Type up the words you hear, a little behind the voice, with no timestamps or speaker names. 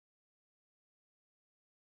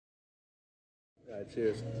Alright,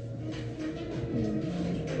 cheers.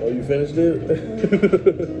 Oh, you finished it?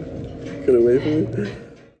 Couldn't wait for me?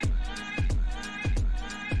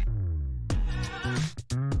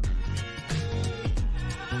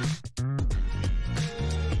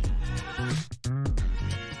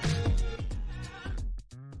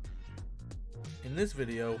 In this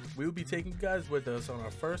video, we will be taking you guys with us on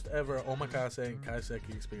our first ever Omakase and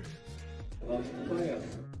Kaiseki experience.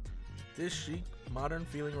 This chic, modern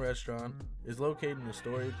feeling restaurant is located in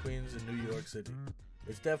Astoria, Queens in New York City.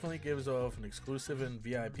 It definitely gives off an exclusive and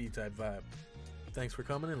VIP type vibe. Thanks for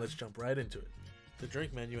coming and let's jump right into it. The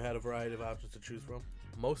drink menu had a variety of options to choose from.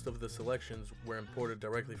 Most of the selections were imported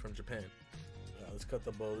directly from Japan. Let's cut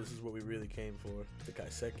the bow, this is what we really came for. The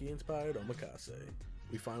Kaiseki inspired Omakase.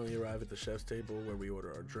 We finally arrive at the chef's table where we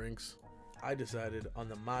order our drinks. I decided on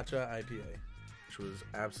the matcha IPA, which was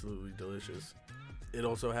absolutely delicious. It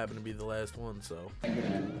also happened to be the last one, so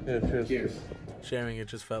yeah, cheers. Cheers. Sharing it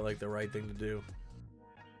just felt like the right thing to do.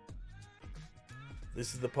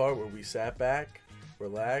 This is the part where we sat back,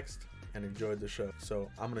 relaxed, and enjoyed the show. So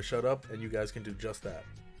I'm gonna shut up and you guys can do just that.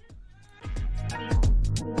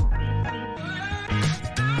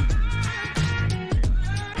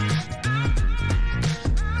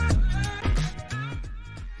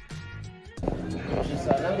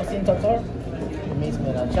 Langoustine tartare, mixed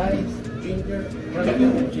with chives, ginger,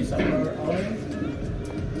 pumpkin, which is our onion,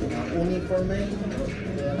 uni for me,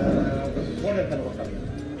 and water wasabi.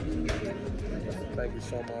 Thank you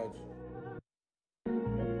so much.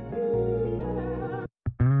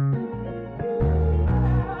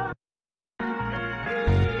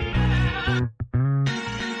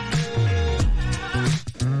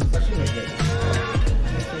 Sashimi plate.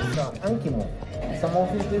 This is ankimo. Salmon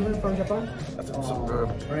fish liver from Japan. That's so good.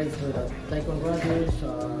 Rice with daikon radish,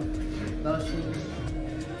 dashi,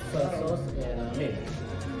 soy sauce, and milk.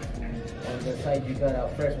 On the side you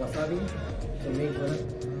got fresh wasabi to mix with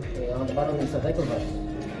it. On the bottom is a daikon radish.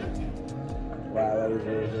 Wow, that is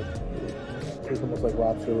really good. Tastes almost like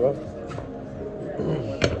lobster roll.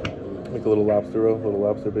 Like a little lobster roll, little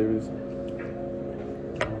lobster babies.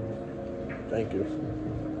 Thank you.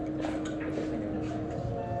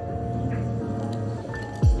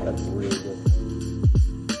 That's really good.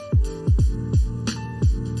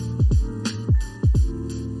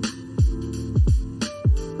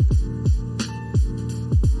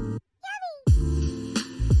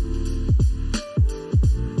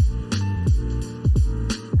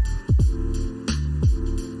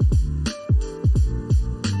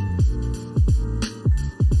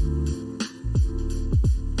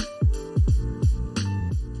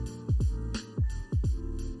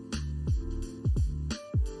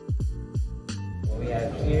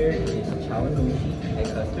 Here is chawanmushi egg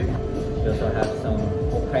custard. We also have some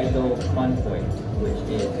Hokkaido conpoy, which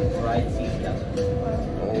is dried sea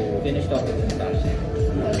scallions. Finished off with some dashi.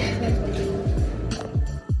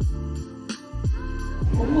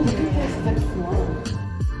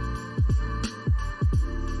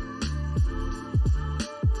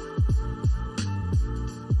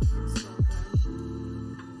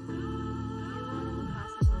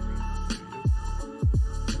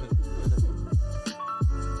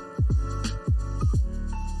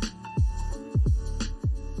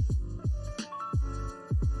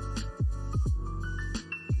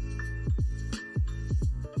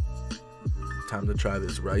 Time to try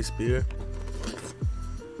this rice beer.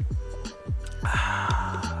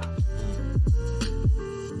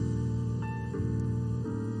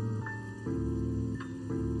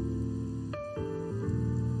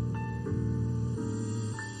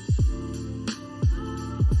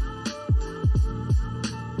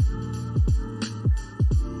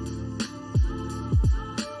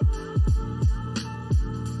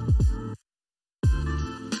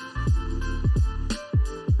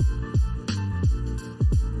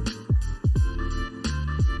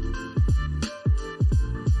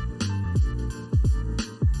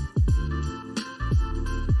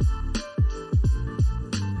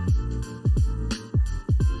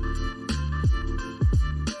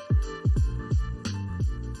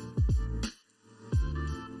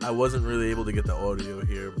 I wasn't really able to get the audio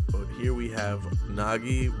here, but here we have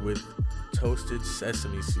nagi with toasted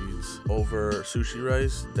sesame seeds over sushi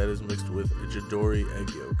rice that is mixed with jadori egg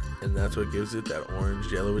yolk, and that's what gives it that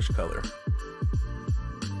orange yellowish color.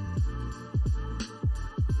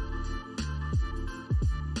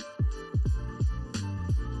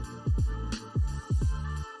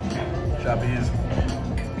 Choppies,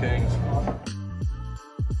 kings.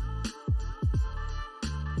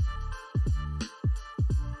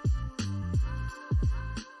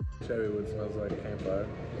 Cherry wood smells like campfire.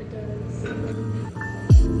 It does.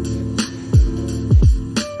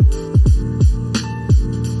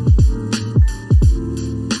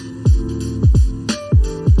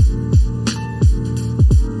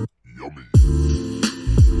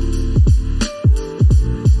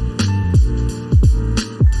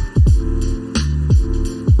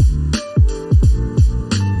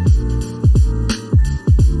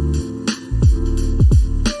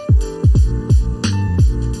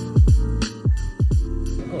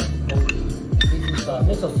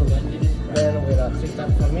 miso soup. Then with 3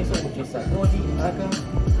 types of miso, which is koji, aka,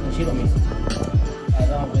 and shiro miso.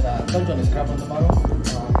 Then with Tonjon scrap on the bottom,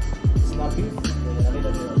 snap peas, and a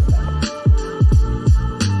little bit of stuff.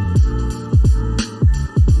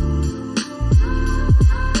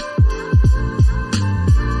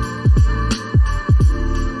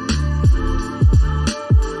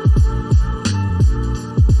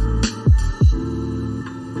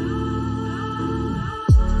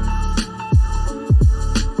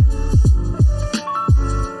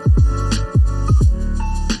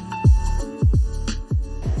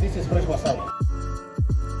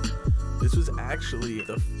 This was actually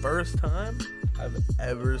the first time I've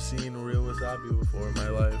ever seen real wasabi before in my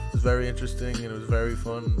life. It was very interesting and it was very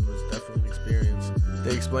fun and it was definitely an experience.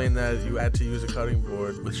 They explained that you had to use a cutting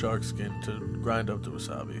board with shark skin to grind up the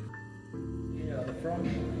wasabi. Yeah, the front,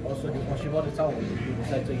 also the washibori towel, if you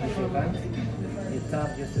decide to use your hands, you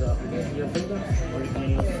tap just with your fingers, or you can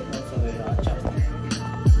use also a chopstick.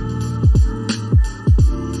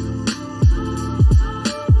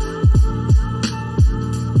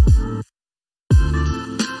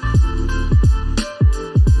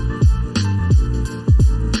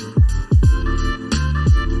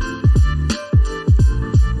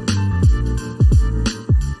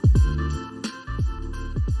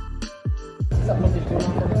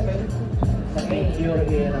 You're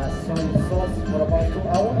in soy sauce for about 2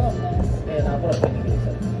 hours, and I'm going to put it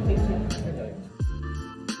inside. Enjoy.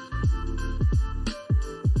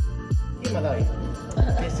 Himadari.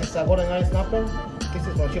 This is a golden eye snapper. This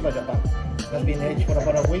is from Chiba, Japan. Has been aged for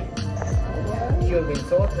about a week. Cured with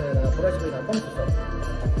salt and brushed with a bunch of salt.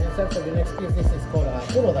 And for the next piece, this is called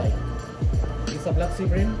Kurodai. It's a black sea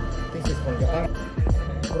bream. This is from Japan.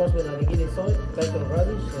 Brushed with a nigiri soy, tiger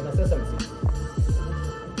radish, and a sesame seeds.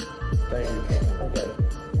 Thank you. Okay.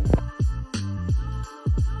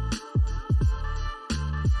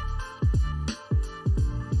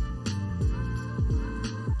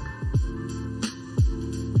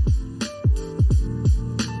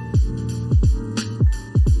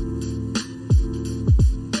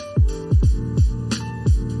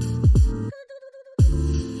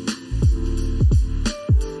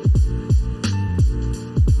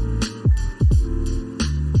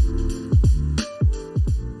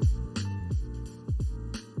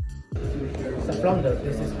 Flounder.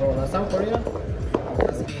 This is from South Korea.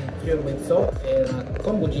 It's been cured with salt and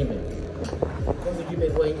kombu jjimen. Kombu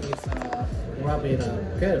jjimen way is wrapped in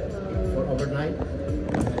curd for overnight.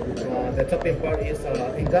 The topping part is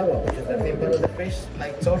ingawa, which is the thin part of the fish,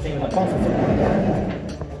 like salt in a concentrate.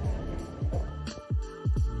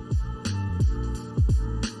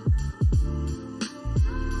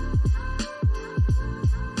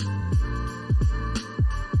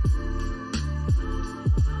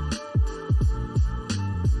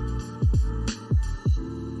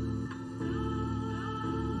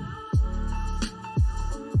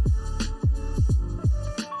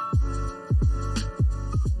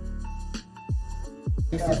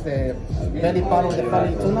 This is the belly part of the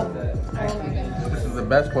fatty tuna. This is the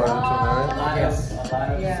best part of the tuna, right? Yes.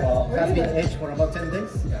 Yeah. It has been aged for about 10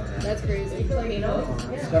 days. That's crazy.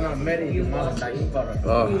 It's gonna marry your mouth like in butter.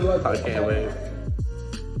 Oh, I can't wait.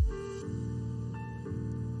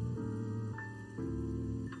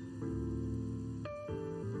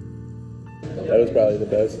 That was probably the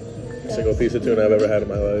best single piece of tuna I've ever had in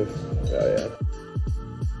my life. Oh yeah.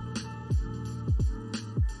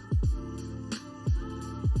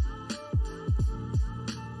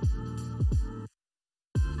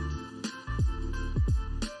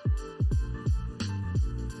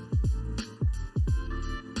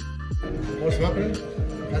 Horse mackerel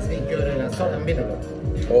has been cured in salt and vinegar.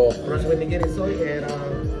 Oh. Brushed with nigiri soy and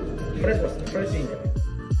fresh ginger.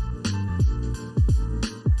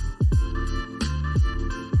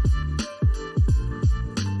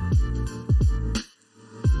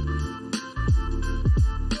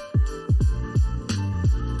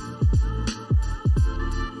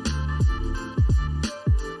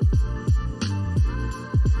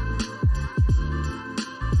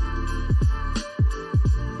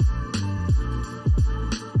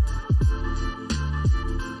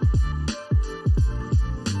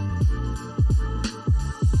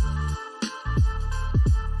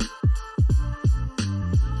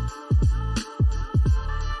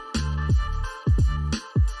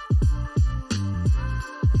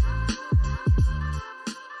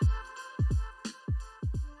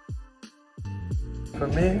 For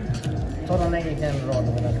me, Total negi can roll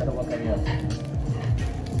with a karawa kariya.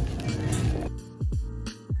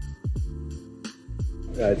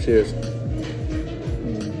 alright, cheers.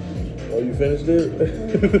 Oh, you finished it?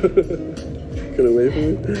 Couldn't wait for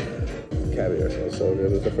me? caviar smells so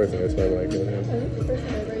good. It's the first thing I smelled when I came in here. I think the first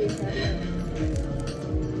time I ever ate caviar.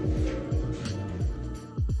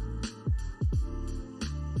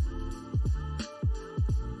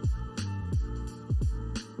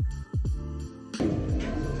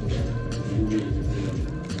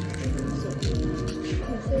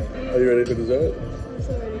 Are you ready for dessert? I'm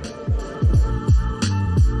so ready.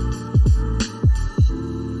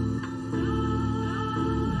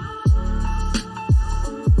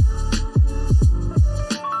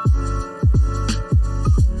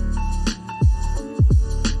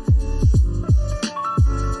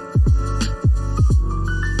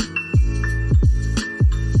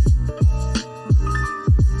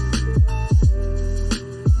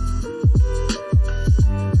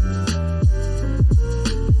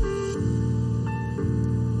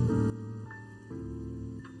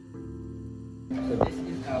 So this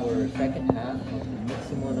is our second half of the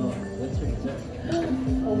Mitsumono winter dessert.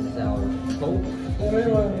 This is our cold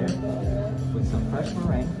with some fresh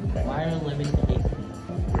meringue, fire lemon cake,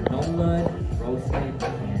 granola, roasted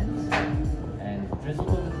pecans, and drizzled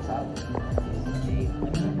over the top with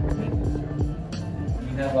lemon maple syrup. We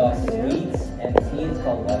have sweets and tea. It's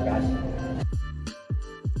called Omakase.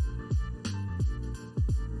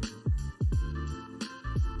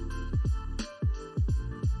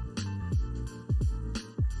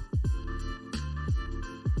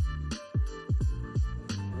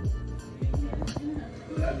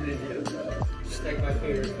 Just like my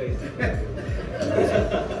favorite place.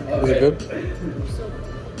 Was it good?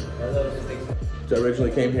 So I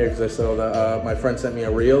originally came here because I saw that my friend sent me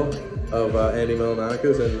a reel of Andy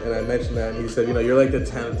Milonakis, and I mentioned that, and he said, you know, you're like the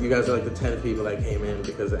 10th, you guys are like the 10th people that came in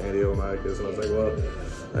because of Andy Milonakis, and I was like, well,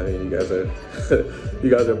 I mean, you guys are you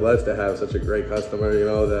guys are blessed to have such a great customer, you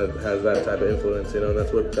know, that has that type of influence, you know, and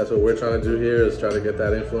that's what we're trying to do here, is try to get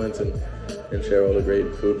that influence and share all the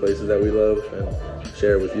great food places that we love and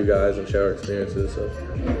share it with you guys and share our experiences. So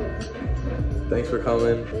thanks for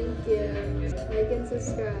coming. Thank you. Like and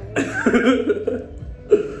subscribe. I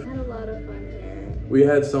had a lot of fun here. We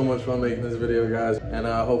had so much fun making this video, guys, and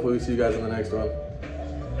hopefully we see you guys in the next one.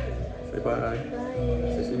 Say bye. Bye.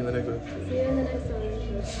 See you in the next one. See you in the next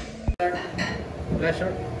one.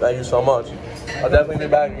 Pleasure. Thank you so much. I'll definitely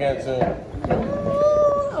be back again soon.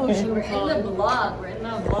 Oh, we're in the vlog. We're in the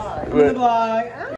vlog. We're in the vlog.